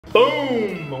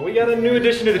Boom! We got a new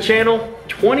addition to the channel.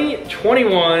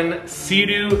 2021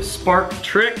 SeaDoo Spark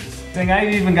Trixx. I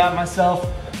even got myself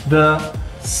the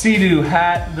SeaDoo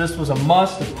hat. This was a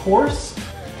must, of course.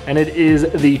 And it is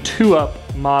the 2-up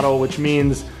model, which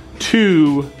means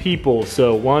 2 people.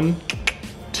 So 1,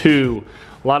 2.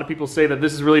 A lot of people say that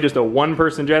this is really just a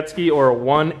 1-person jet ski or a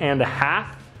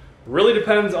 1.5. Really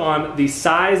depends on the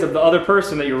size of the other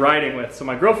person that you're riding with. So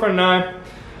my girlfriend and I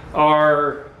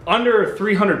are under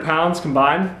 300 pounds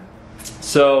combined.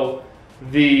 So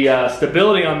the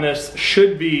stability on this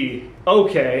should be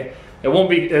okay. It won't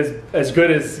be as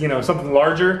good as, you know, something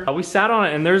larger. We sat on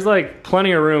it and there's like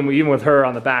plenty of room even with her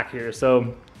on the back here.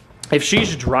 So if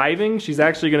she's driving, she's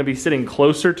actually gonna be sitting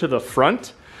closer to the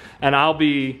front, and I'll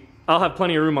have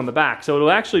plenty of room on the back. So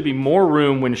it'll actually be more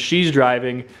room when she's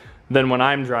driving than when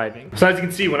I'm driving. So as you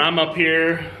can see, when I'm up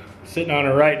here, sitting on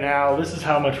her right now, this is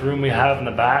how much room we have in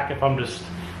the back. If I'm just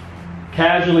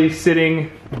casually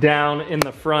sitting down in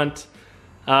the front,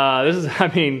 this is, I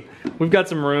mean, we've got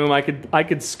some room. I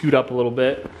could scoot up a little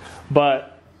bit,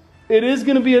 but it is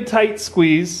gonna be a tight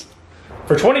squeeze.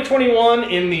 For 2021,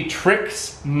 in the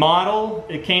Trixx model,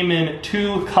 it came in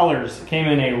 2 colors. It came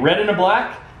in a red and a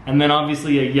black, and then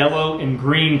obviously a yellow and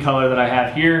green color that I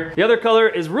have here. The other color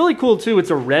is really cool too.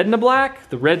 It's a red and a black,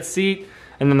 the red seat,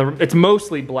 and then it's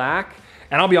mostly black.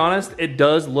 And I'll be honest, it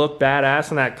does look badass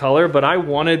in that color, but I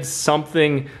wanted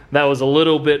something that was a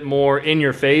little bit more in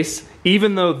your face,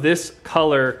 even though this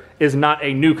color is not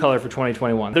a new color for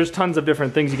 2021. There's tons of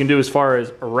different things you can do as far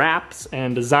as wraps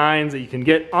and designs that you can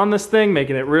get on this thing,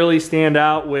 making it really stand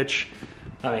out, which,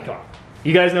 I mean, come on.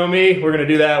 You guys know me, we're gonna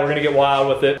do that, we're gonna get wild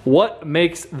with it. What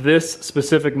makes this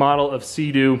specific model of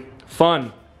SeaDoo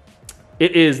fun?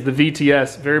 It is the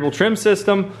VTS, variable trim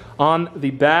system, on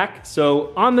the back.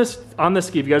 So on this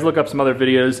ski, if you guys look up some other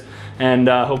videos, and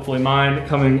hopefully mine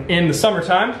coming in the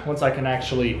summertime, once I can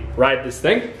actually ride this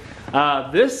thing,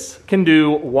 this can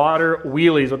do water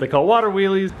wheelies, what they call water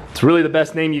wheelies. It's really the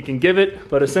best name you can give it,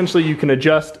 but essentially you can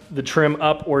adjust the trim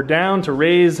up or down to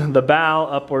raise the bow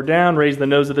up or down, raise the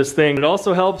nose of this thing. It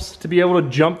also helps to be able to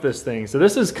jump this thing. So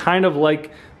this is kind of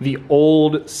like the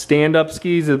old stand-up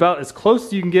skis. It's about as close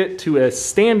as you can get to a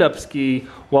stand-up ski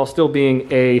while still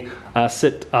being a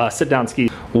sit-down ski.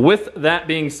 With that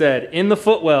being said, in the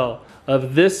footwell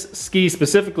of this ski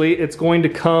specifically, it's going to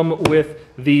come with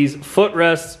these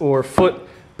footrests or foot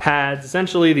pads,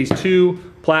 essentially these 2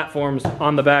 platforms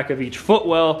on the back of each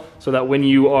footwell, so that when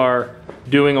you are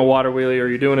doing a water wheelie or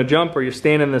you're doing a jump or you're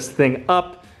standing this thing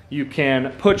up, you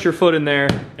can put your foot in there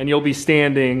and you'll be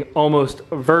standing almost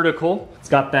vertical. It's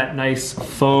got that nice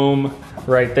foam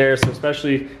right there, so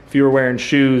especially if you were wearing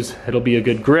shoes, it'll be a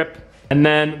good grip. And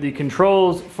then the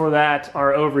controls for that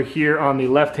are over here on the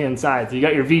left-hand side. So you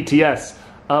got your VTS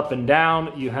up and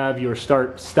down, you have your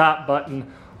start-stop button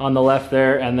on the left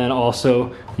there, and then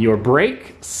also your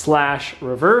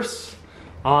brake/reverse.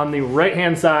 On the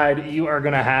right-hand side, you are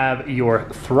gonna have your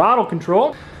throttle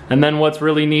control. And then what's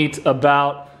really neat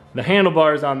about the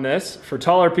handlebars on this, for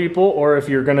taller people, or if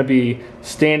you're gonna be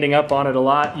standing up on it a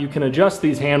lot, you can adjust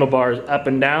these handlebars up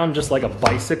and down just like a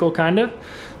bicycle kinda.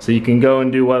 So you can go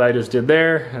and do what I just did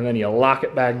there, and then you lock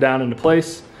it back down into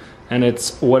place, and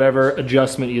it's whatever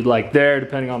adjustment you'd like there,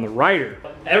 depending on the rider.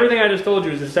 Everything I just told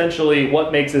you is essentially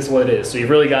what makes this what it is. So you've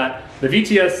really got the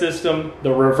VTS system,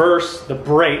 the reverse, the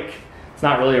brake. It's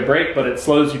not really a brake, but it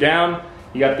slows you down.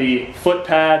 You got the foot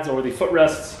pads or the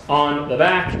footrests on the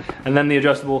back, and then the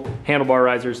adjustable handlebar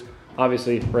risers,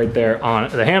 obviously right there on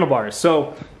the handlebars.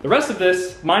 So the rest of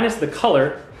this, minus the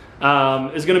color,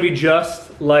 is gonna be just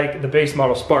like the base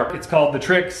model Spark. It's called the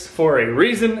Trixx for a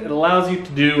reason. It allows you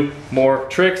to do more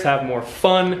tricks, have more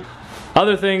fun.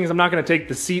 Other things, I'm not gonna take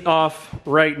the seat off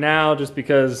right now just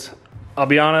because, I'll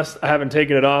be honest, I haven't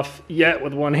taken it off yet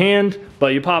with one hand,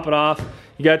 but you pop it off.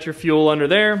 You got your fuel under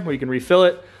there where you can refill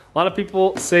it. A lot of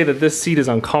people say that this seat is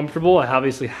uncomfortable. I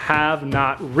obviously have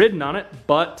not ridden on it,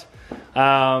 but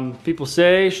people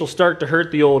say she'll start to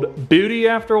hurt the old booty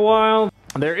after a while.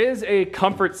 There is a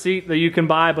comfort seat that you can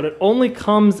buy, but it only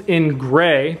comes in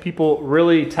gray. People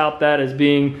really tout that as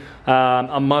being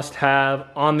a must-have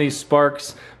on these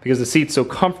Sparks because the seat's so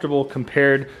comfortable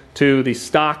compared to the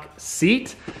stock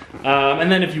seat.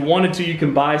 And then if you wanted to, you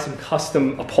can buy some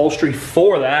custom upholstery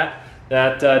for that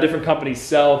different companies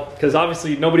sell, because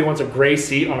obviously nobody wants a gray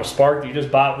seat on a Spark that you just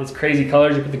bought with these crazy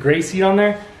colors. You put the gray seat on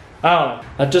there. I don't know.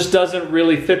 That just doesn't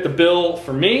really fit the bill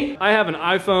for me. I have an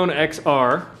iPhone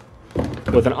XR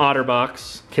with an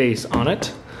OtterBox case on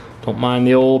it. Don't mind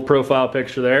the old profile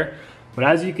picture there. But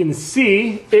as you can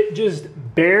see, it just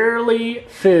barely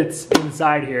fits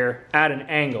inside here at an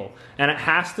angle. And it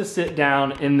has to sit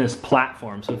down in this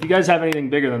platform. So if you guys have anything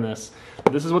bigger than this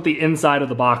is what the inside of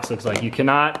the box looks like. You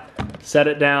cannot set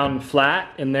it down flat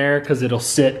in there because it'll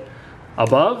sit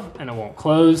above and it won't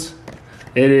close.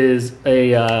 It is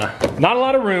a not a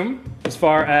lot of room as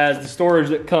far as the storage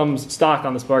that comes stock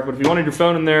on the Spark, but if you wanted your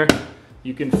phone in there,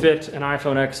 you can fit an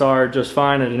iPhone XR just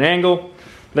fine at an angle.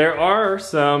 There are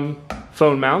some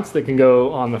phone mounts that can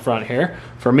go on the front here.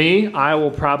 For me, I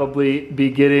will probably be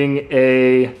getting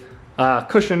a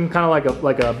cushion, kind of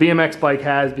like a BMX bike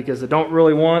has, because I don't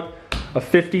really want a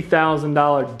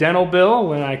 $50,000 dental bill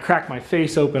when I crack my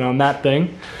face open on that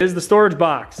thing. Is the storage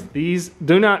box. These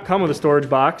do not come with a storage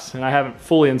box, and I haven't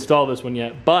fully installed this one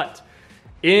yet, but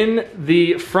in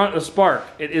the front of Spark,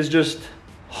 it is just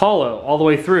hollow all the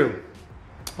way through.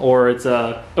 Or it's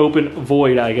a open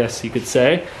void, I guess you could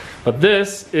say. But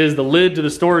this is the lid to the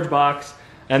storage box,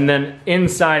 and then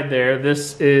inside there,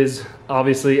 this is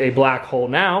obviously a black hole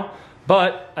now,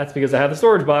 but that's because I have the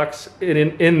storage box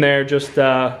in there just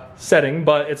setting,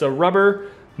 but it's a rubber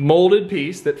molded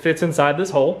piece that fits inside this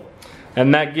hole,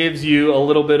 and that gives you a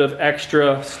little bit of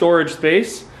extra storage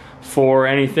space for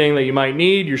anything that you might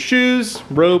need, your shoes,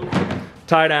 rope,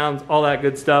 tie downs, all that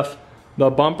good stuff. The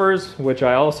bumpers, which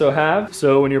I also have,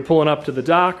 so when you're pulling up to the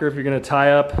dock or if you're gonna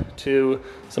tie up to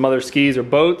some other skis or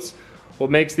boats, what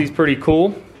makes these pretty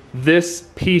cool, this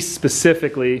piece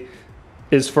specifically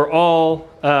is for all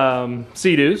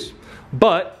SeaDoos,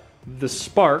 but the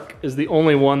Spark is the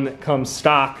only one that comes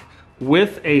stock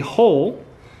with a hole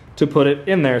to put it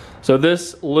in there. So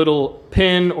this little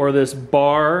pin or this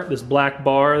bar, this black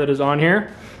bar that is on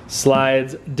here,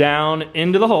 slides down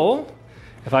into the hole.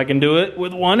 If I can do it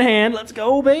with one hand, let's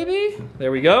go, baby.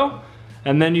 There we go.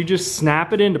 And then you just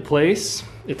snap it into place.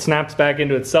 It snaps back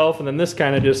into itself, and then this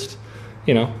kind of just,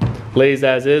 you know, lays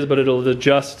as is, but it'll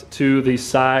adjust to the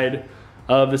side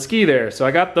of the ski there. So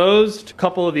I got those. A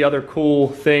couple of the other cool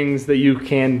things that you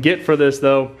can get for this,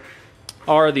 though,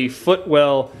 are the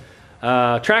Footwell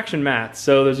traction mats.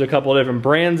 So there's a couple of different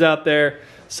brands out there.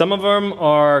 Some of them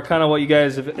are kind of what you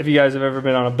guys, if you guys have ever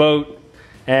been on a boat,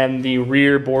 and the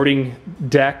rear boarding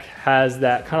deck has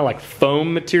that kind of like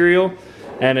foam material,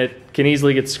 and it can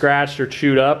easily get scratched or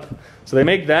chewed up. So they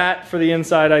make that for the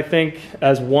inside, I think,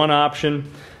 as one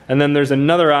option. And then there's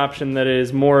another option that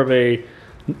is more of a,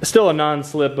 still a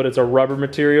non-slip, but it's a rubber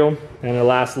material, and it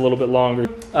lasts a little bit longer.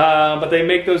 But they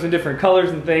make those in different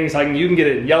colors and things. You can get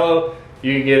it in yellow,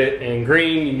 you can get it in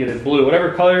green, you can get it in blue.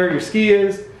 Whatever color your ski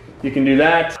is, you can do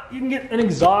that. You can get an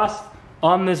exhaust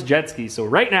on this jet ski. So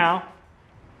right now,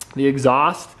 the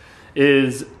exhaust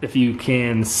is, if you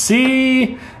can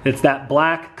see, it's that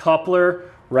black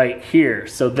coupler right here.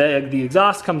 So the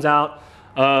exhaust comes out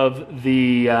of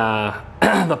the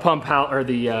pump out, or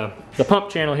the pump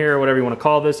channel here, or whatever you want to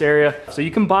call this area. So you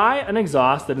can buy an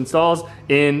exhaust that installs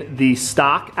in the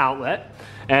stock outlet,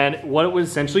 and what it would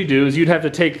essentially do is you'd have to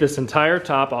take this entire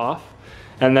top off,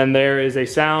 and then there is a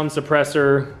sound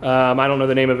suppressor. I don't know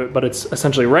the name of it, but it's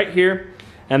essentially right here.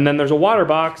 And then there's a water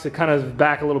box that kind of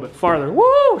back a little bit farther.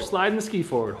 Woo! Sliding the ski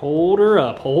forward. Hold her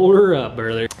up,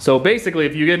 brother. So basically,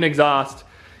 if you get an exhaust,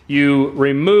 you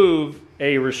remove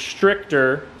a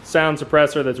restrictor sound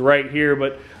suppressor that's right here,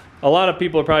 but a lot of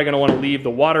people are probably gonna wanna leave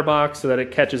the water box so that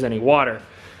it catches any water.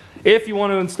 If you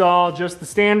want to install just the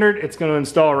standard, it's gonna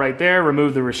install right there,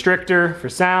 remove the restrictor for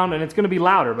sound, and it's gonna be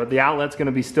louder, but the outlet's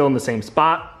gonna be still in the same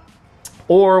spot.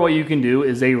 Or what you can do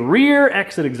is a rear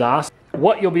exit exhaust.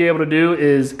 What you'll be able to do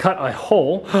is cut a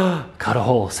hole. Cut a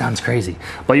hole, sounds crazy.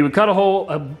 But you would cut a hole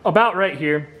about right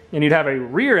here, and you'd have a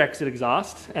rear exit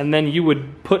exhaust, and then you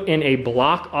would put in a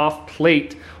block off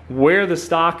plate where the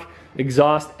stock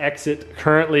exhaust exit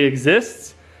currently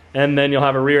exists, and then you'll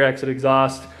have a rear exit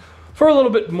exhaust for a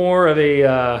little bit more of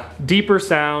a deeper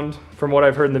sound from what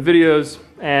I've heard in the videos,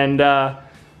 and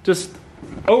just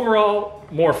overall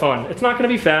more fun. It's not gonna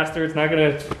be faster, it's not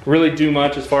gonna really do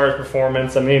much as far as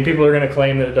performance. I mean, people are gonna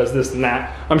claim that it does this and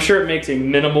that. I'm sure it makes a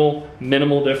minimal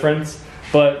difference,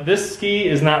 but this ski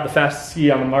is not the fastest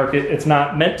ski on the market. It's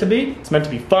not meant to be, it's meant to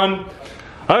be fun.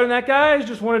 Other than that, guys,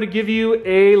 just wanted to give you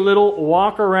a little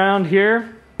walk around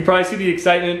here. You probably see the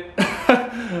excitement.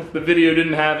 The video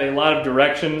didn't have a lot of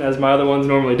direction as my other ones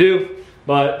normally do,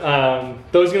 but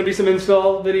those are gonna be some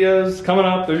install videos coming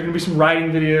up. There's gonna be some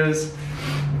riding videos.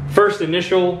 First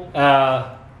initial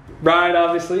ride,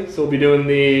 obviously, so we'll be doing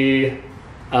the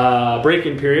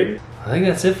break-in period. I think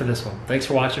that's it for this one. Thanks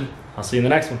for watching. I'll see you in the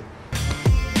next one.